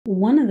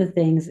one of the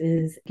things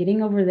is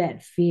getting over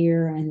that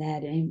fear and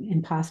that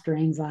imposter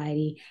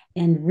anxiety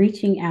and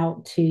reaching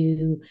out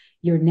to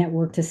your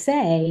network to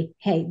say,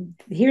 hey,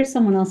 here's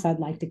someone else I'd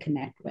like to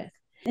connect with.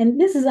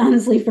 And this is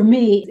honestly for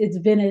me, it's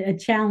been a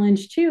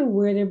challenge too,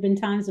 where there have been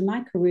times in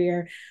my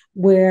career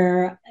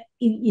where,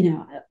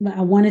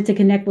 I wanted to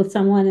connect with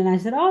someone and I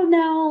said, oh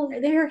no,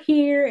 they're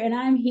here and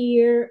I'm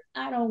here.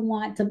 I don't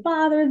want to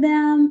bother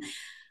them.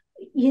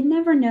 You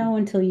never know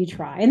until you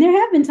try. And there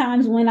have been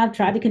times when I've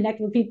tried to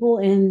connect with people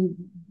and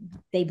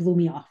they blew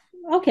me off.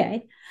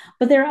 Okay.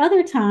 But there are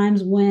other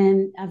times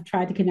when I've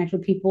tried to connect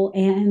with people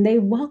and they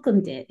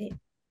welcomed it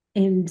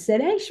and said,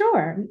 hey,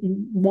 sure,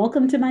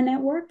 welcome to my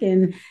network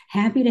and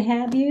happy to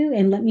have you.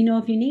 And let me know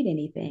if you need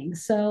anything.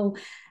 So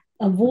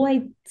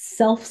avoid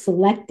self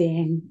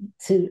selecting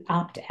to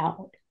opt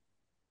out,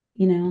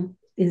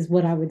 is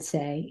what I would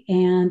say.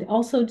 And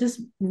also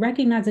just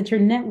recognize that your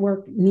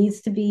network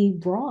needs to be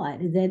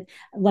broad, that,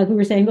 like we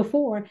were saying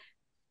before,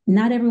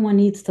 not everyone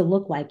needs to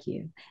look like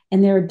you.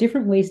 And there are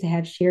different ways to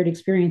have shared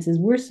experiences.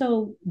 We're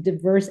so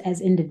diverse as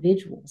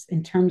individuals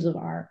in terms of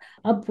our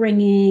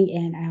upbringing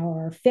and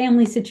our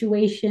family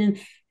situation.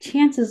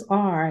 Chances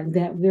are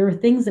that there are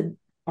things that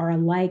are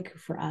alike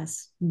for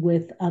us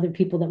with other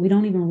people that we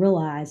don't even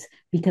realize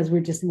because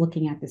we're just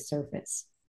looking at the surface.